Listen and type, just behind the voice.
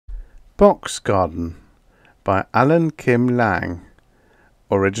Box Garden by Alan Kim Lang,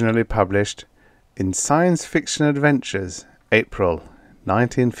 originally published in Science Fiction Adventures, April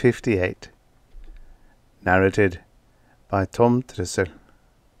 1958. Narrated by Tom Trussel.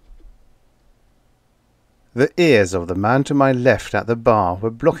 The ears of the man to my left at the bar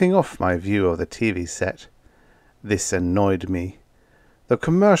were blocking off my view of the TV set. This annoyed me. The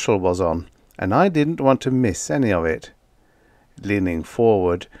commercial was on, and I didn't want to miss any of it. Leaning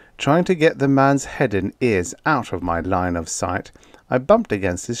forward, trying to get the man's head and ears out of my line of sight, I bumped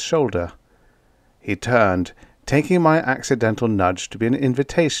against his shoulder. He turned, taking my accidental nudge to be an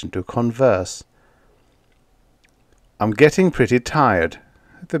invitation to converse. "I'm getting pretty tired,"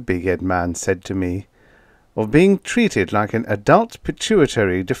 the big-head man said to me, "of being treated like an adult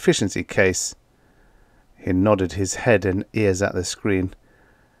pituitary deficiency case." He nodded his head and ears at the screen.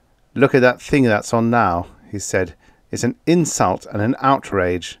 "Look at that thing that's on now," he said. "It's an insult and an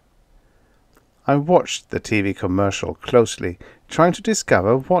outrage." I watched the TV commercial closely, trying to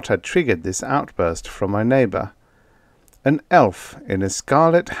discover what had triggered this outburst from my neighbour. An elf in a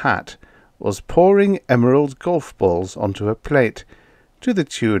scarlet hat was pouring emerald golf balls onto a plate, to the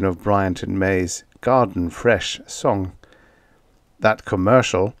tune of Bryant and May's Garden Fresh song. That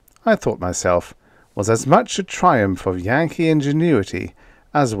commercial, I thought myself, was as much a triumph of Yankee ingenuity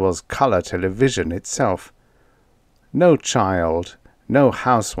as was colour television itself. No child, no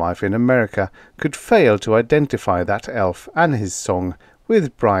housewife in America could fail to identify that elf and his song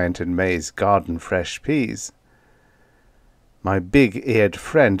with Bryant and May's Garden Fresh peas. My big-eared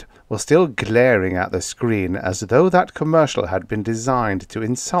friend was still glaring at the screen as though that commercial had been designed to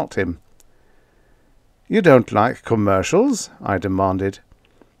insult him. "You don't like commercials?" I demanded.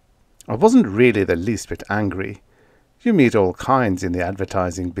 I wasn't really the least bit angry. You meet all kinds in the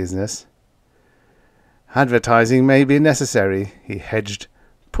advertising business. "Advertising may be necessary," he hedged,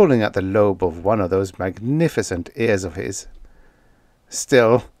 pulling at the lobe of one of those magnificent ears of his.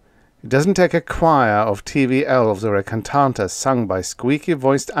 "Still, it doesn't take a choir of TV elves or a cantata sung by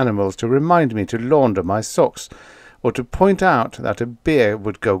squeaky-voiced animals to remind me to launder my socks or to point out that a beer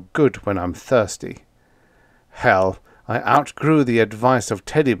would go good when I'm thirsty. Hell, I outgrew the advice of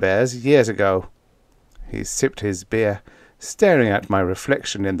teddy bears years ago." He sipped his beer, staring at my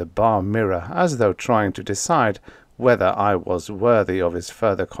reflection in the bar mirror as though trying to decide whether I was worthy of his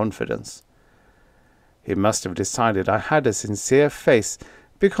further confidence. He must have decided I had a sincere face,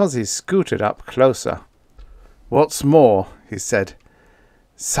 because he scooted up closer. "What's more," he said,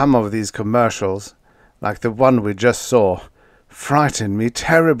 "some of these commercials, like the one we just saw, frighten me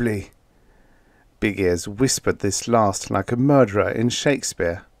terribly." Big Ears whispered this last like a murderer in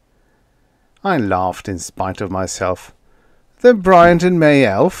Shakespeare. I laughed in spite of myself. "The Bryant and May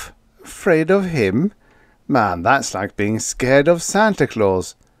elf? Afraid of him? Man, that's like being scared of Santa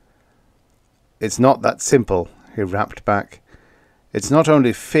Claus." "It's not that simple," he rapped back. "It's not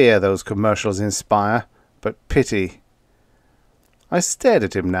only fear those commercials inspire, but pity." I stared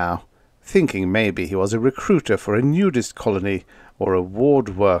at him now, thinking maybe he was a recruiter for a nudist colony or a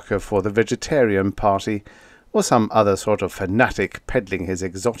ward worker for the vegetarian party, or some other sort of fanatic peddling his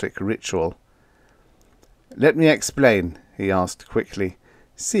exotic ritual. "Let me explain," he asked quickly,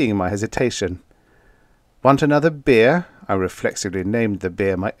 seeing my hesitation. "Want another beer?" I reflexively named the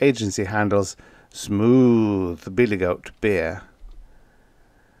beer my agency handles Smooth Billygoat Beer.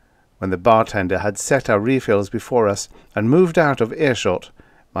 When the bartender had set our refills before us and moved out of earshot,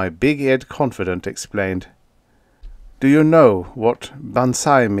 my big-eared confidant explained. "Do you know what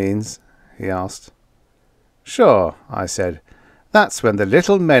bansai means?" he asked. "Sure," I said. "That's when the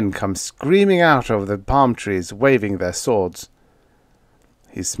little men come screaming out of the palm trees waving their swords."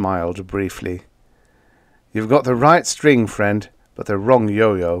 He smiled briefly. "You've got the right string, friend, but the wrong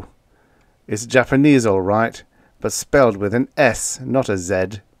yo-yo. It's Japanese all right, but spelled with an S, not a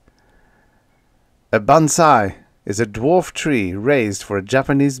Z. A bansai is a dwarf tree raised for a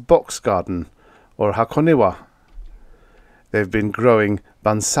Japanese box garden, or hakoniwa. They've been growing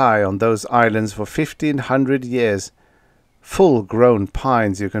bansai on those islands for 1,500 years. Full-grown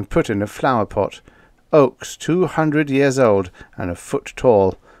pines you can put in a flower pot, oaks 200 years old and a foot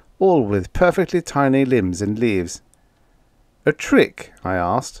tall, all with perfectly tiny limbs and leaves." "A trick?" I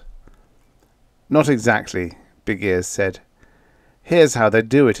asked. "Not exactly," Big Ears said. "Here's how they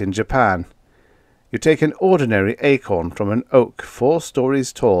do it in Japan. You take an ordinary acorn from an oak 4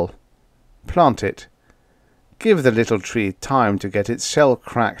 stories tall, plant it, give the little tree time to get its shell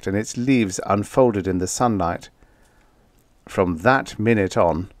cracked and its leaves unfolded in the sunlight. From that minute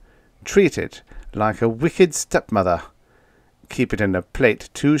on, treat it like a wicked stepmother. Keep it in a plate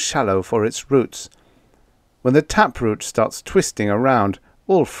too shallow for its roots. When the taproot starts twisting around,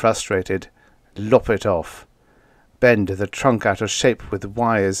 all frustrated, lop it off. Bend the trunk out of shape with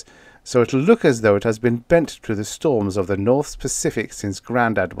wires so it'll look as though it has been bent through the storms of the North Pacific since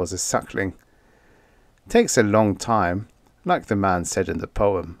Grandad was a suckling. Takes a long time, like the man said in the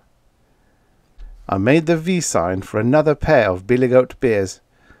poem. I made the V sign for another pair of billy goat beers.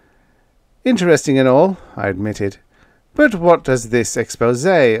 Interesting and all, I admitted. But what does this expose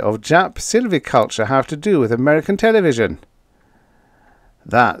of Jap silviculture have to do with American television?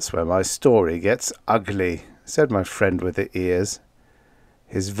 That's where my story gets ugly, said my friend with the ears.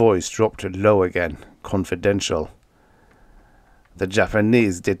 His voice dropped low again, confidential. The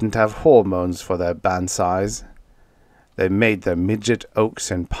Japanese didn't have hormones for their bansais. They made their midget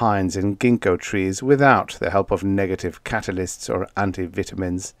oaks and pines and ginkgo trees without the help of negative catalysts or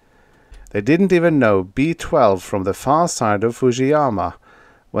antivitamins. They didn't even know B12 from the far side of Fujiyama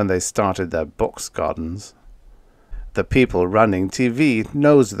when they started their box gardens. The people running TV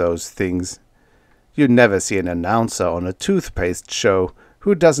knows those things. You never see an announcer on a toothpaste show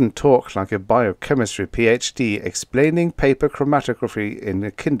who doesn't talk like a biochemistry PhD explaining paper chromatography in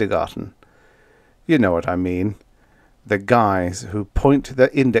a kindergarten. You know what I mean. The guys who point their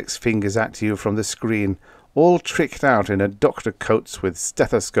index fingers at you from the screen, all tricked out in a doctor coats with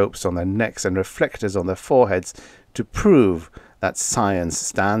stethoscopes on their necks and reflectors on their foreheads to prove that science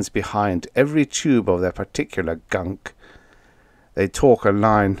stands behind every tube of their particular gunk. They talk a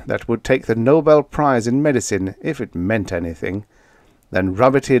line that would take the Nobel Prize in medicine if it meant anything, then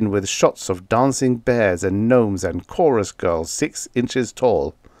rub it in with shots of dancing bears and gnomes and chorus girls 6 inches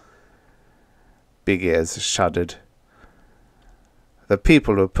tall. Big Ears shuddered. The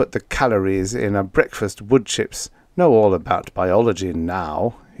people who put the calories in a breakfast wood chips know all about biology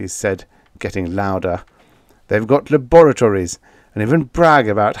now, he said, getting louder. They've got laboratories, and even brag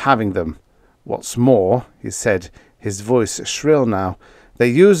about having them. What's more, he said, his voice shrill now, they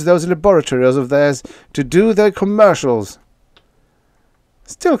use those laboratories of theirs to do their commercials.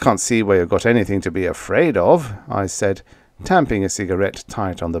 Still can't see where you've got anything to be afraid of, I said, tamping a cigarette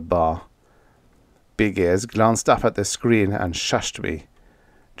tight on the bar. Big Ears glanced up at the screen and shushed me.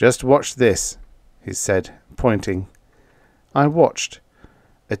 Just watch this, he said, pointing. I watched.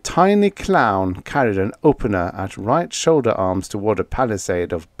 A tiny clown carried an opener at right shoulder arms toward a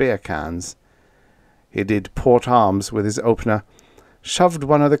palisade of beer cans. He did port arms with his opener, shoved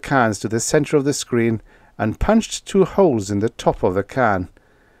one of the cans to the center of the screen, and punched 2 holes in the top of the can.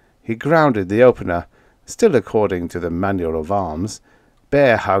 He grounded the opener, still according to the manual of arms,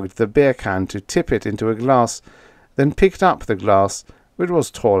 bear-hugged the beer can to tip it into a glass, then picked up the glass, which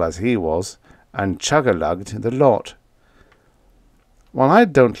was tall as he was, and chug-a-lugged the lot. While I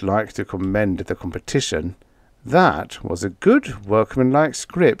don't like to commend the competition, that was a good workmanlike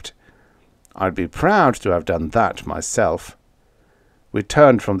script. I'd be proud to have done that myself. We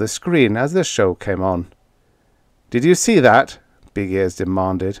turned from the screen as the show came on. "Did you see that?" Big Ears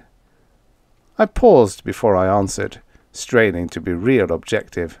demanded. I paused before I answered, straining to be real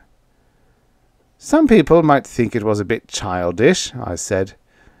objective. "Some people might think it was a bit childish," I said.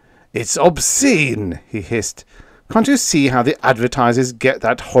 "It's obscene," he hissed. "Can't you see how the advertisers get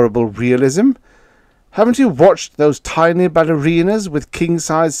that horrible realism? Haven't you watched those tiny ballerinas with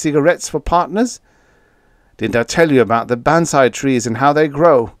king-size cigarettes for partners? Didn't I tell you about the bansai trees and how they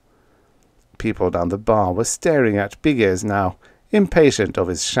grow?" People down the bar were staring at Big Ears now, impatient of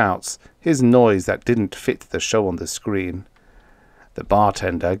his shouts, his noise that didn't fit the show on the screen. The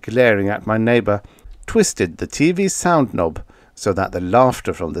bartender, glaring at my neighbour, twisted the TV sound knob so that the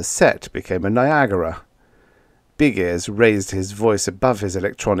laughter from the set became a Niagara. Big Ears raised his voice above his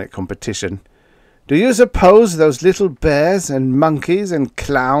electronic competition. "Do you suppose those little bears and monkeys and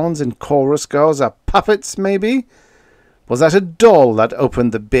clowns and chorus girls are puppets, maybe? Was that a doll that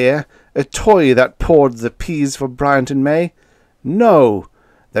opened the beer, a toy that poured the peas for Bryant and May? No,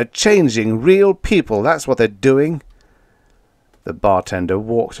 they're changing real people, that's what they're doing." The bartender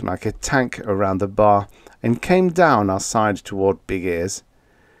walked like a tank around the bar and came down our side toward Big Ears.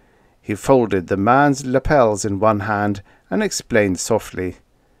 He folded the man's lapels in one hand and explained softly,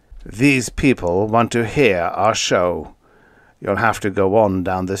 "These people want to hear our show. You'll have to go on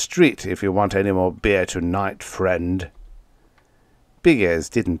down the street if you want any more beer tonight, friend." Big Ears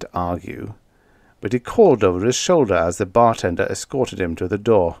didn't argue, but he called over his shoulder as the bartender escorted him to the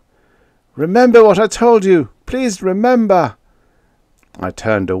door. "Remember what I told you! Please remember!" I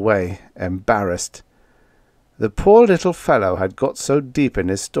turned away, embarrassed. The poor little fellow had got so deep in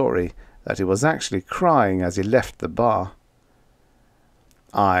his story that he was actually crying as he left the bar.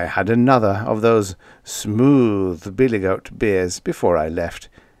 I had another of those smooth billy goat beers before I left,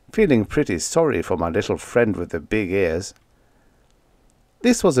 feeling pretty sorry for my little friend with the big ears.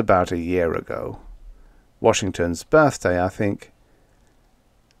 This was about a year ago. Washington's birthday, I think.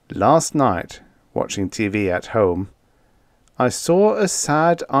 Last night, watching TV at home, I saw a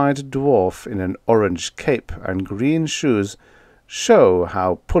sad-eyed dwarf in an orange cape and green shoes show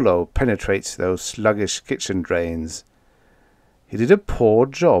how Pullo penetrates those sluggish kitchen drains. He did a poor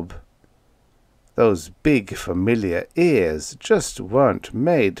job. Those big, familiar ears just weren't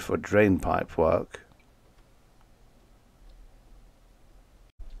made for drainpipe work.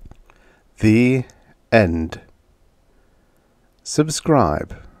 The end.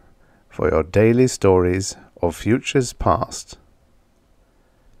 Subscribe for your daily stories of futures past.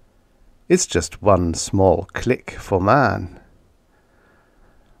 It's just one small click for man.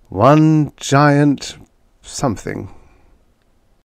 One giant something.